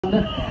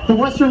band. The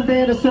Western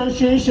Band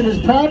Association is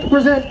proud to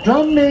present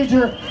Drum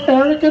Major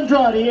Eric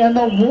Andrade and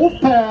the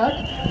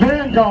Wolfpack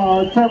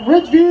Vanguard from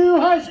Ridgeview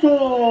High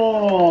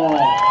School.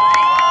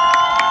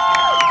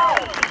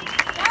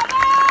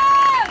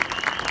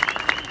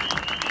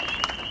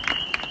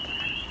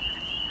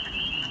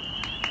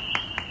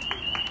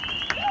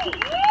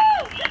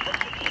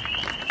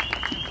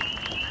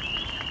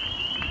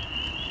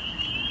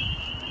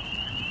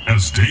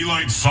 As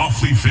daylight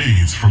softly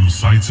fades from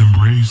sight's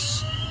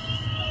embrace,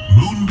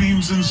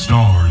 moonbeams and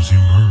stars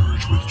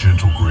emerge with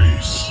gentle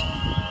grace.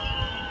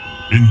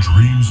 In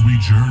dreams we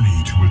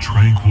journey to a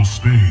tranquil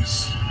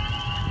space,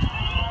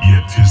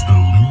 yet 'tis the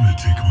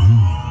lunatic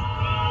moon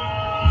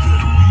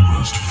that we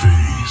must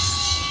face.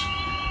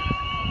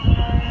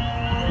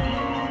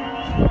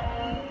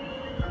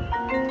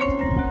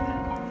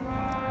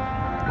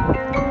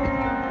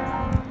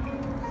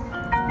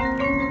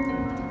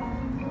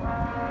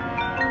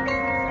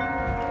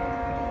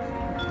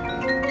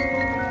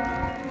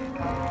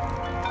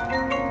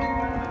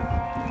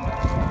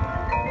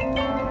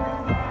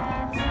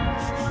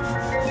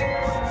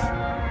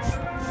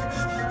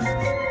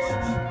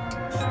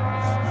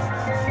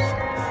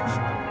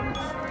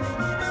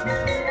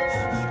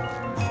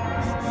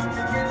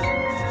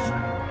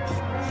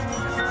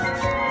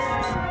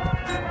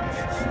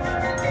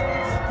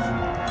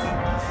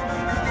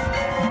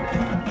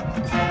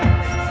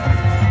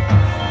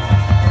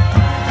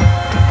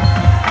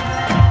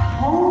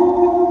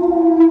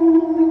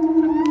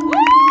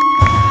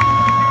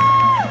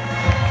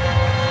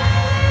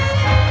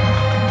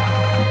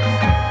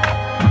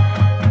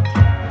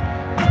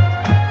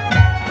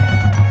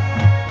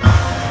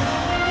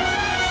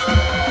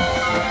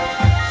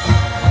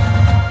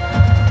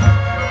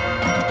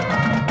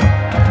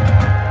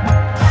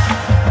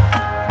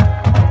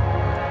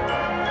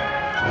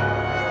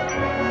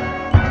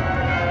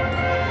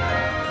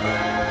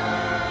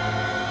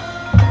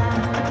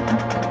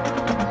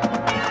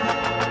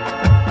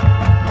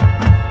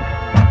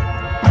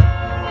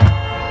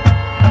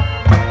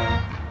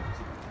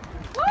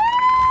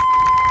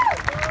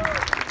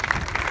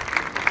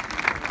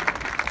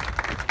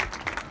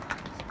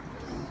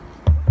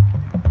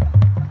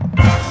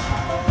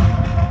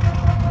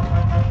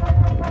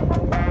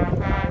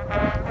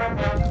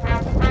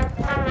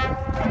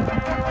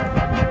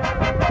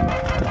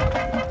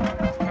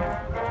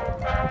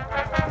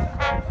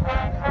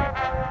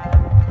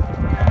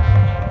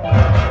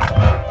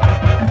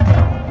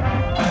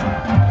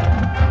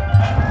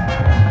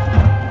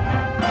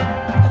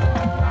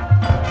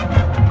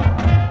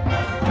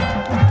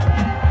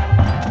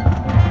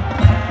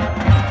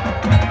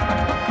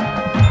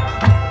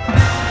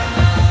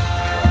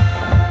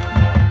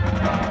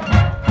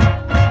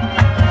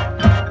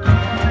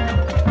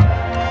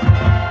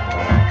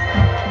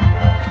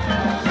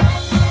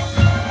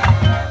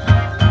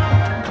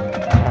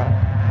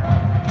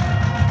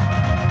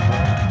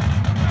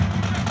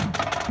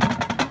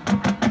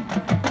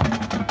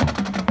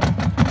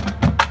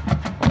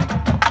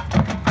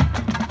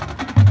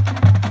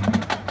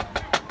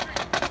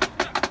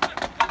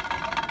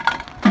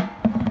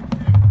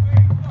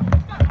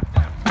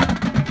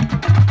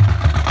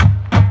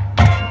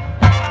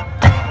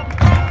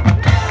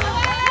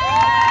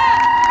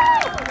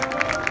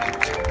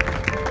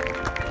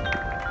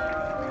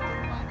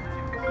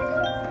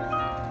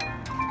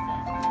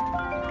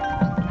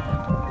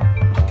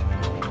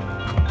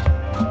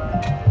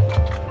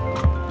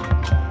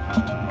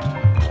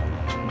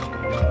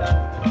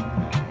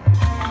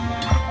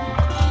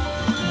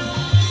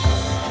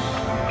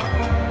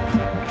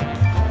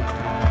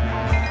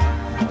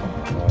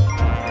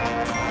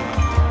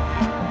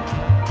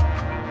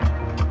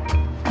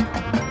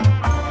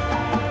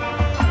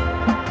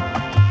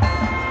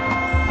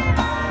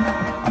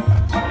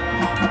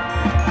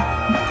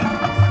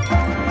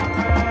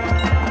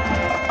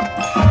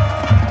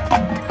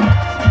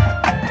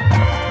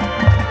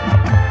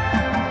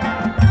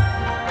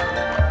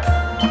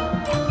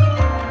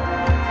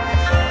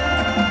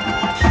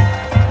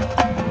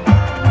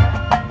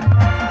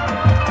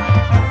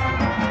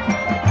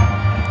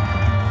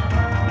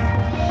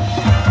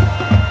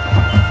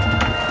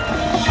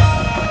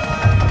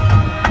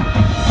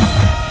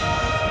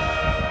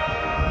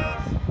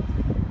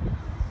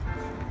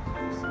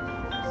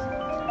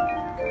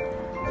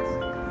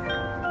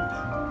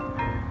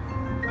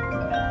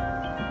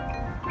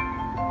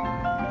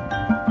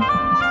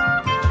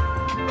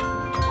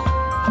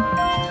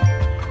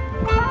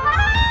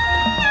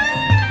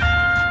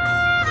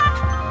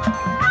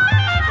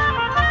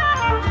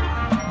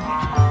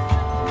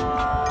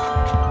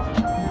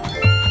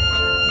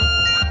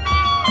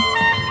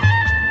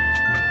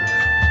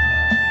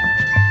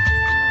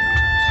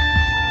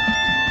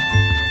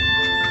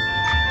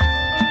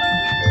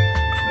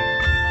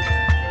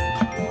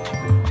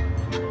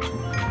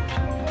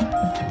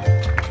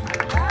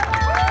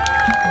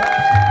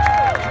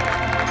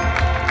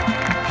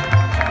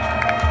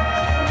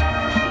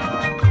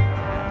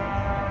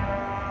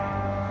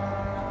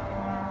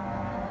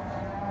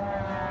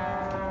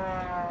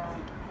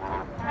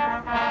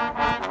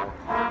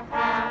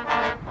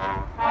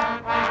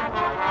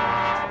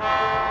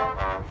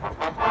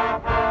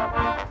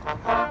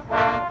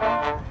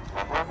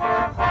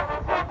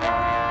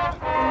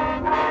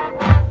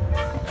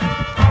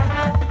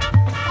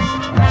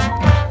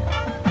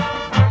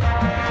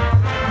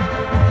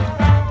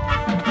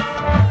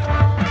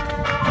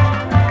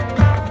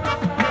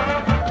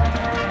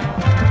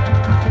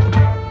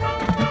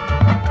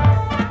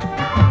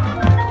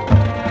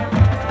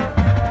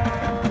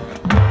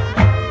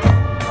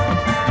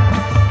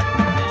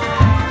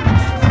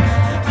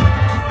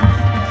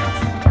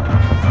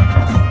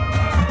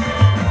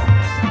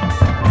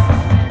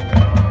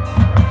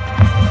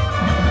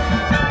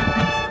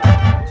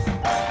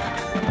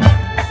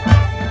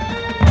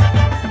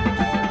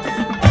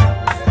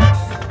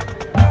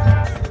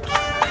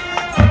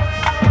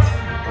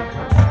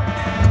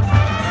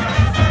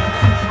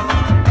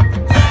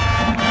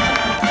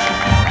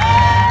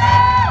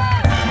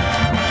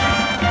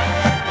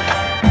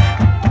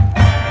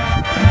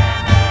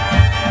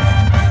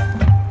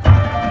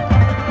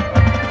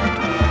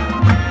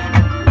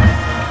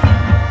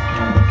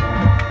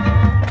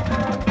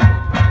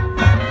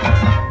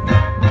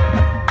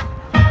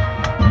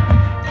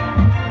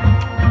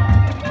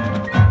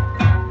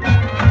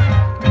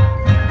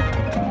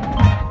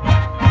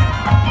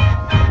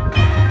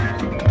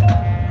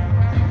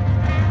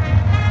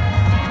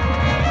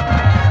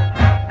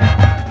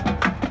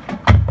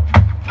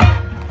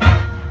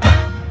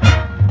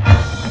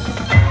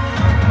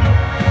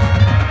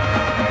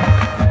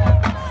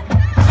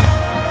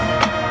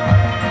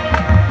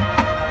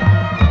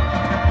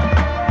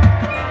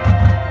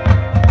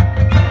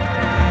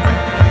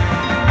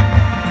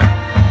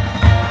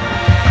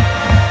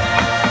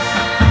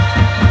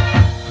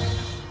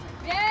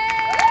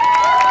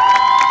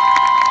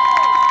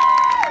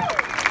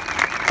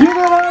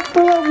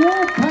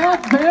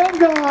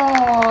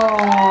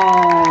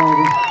 Vanguard.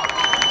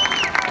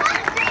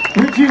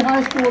 Ridgeview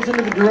High School is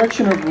under the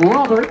direction of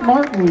Robert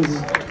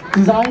Martins.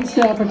 Design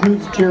staff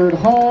includes Jared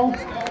Hall,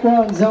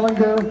 Ron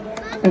Zellinger,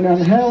 and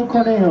Angel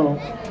Cornejo.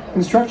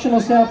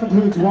 Instructional staff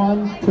includes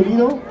Juan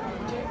Pulido,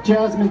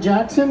 Jasmine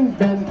Jackson,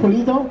 Ben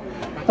Pulido,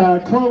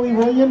 Chloe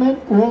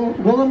Willingham,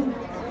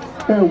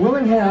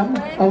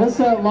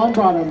 Alyssa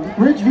Longbottom.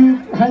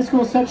 Ridgeview High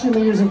School section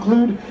leaders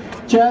include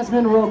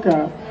Jasmine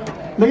Roca.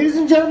 Ladies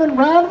and gentlemen,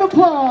 round of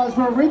applause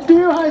for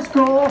Ridgeview High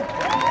School,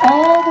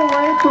 all the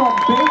way from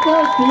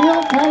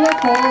Bakersfield,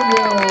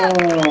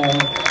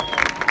 California.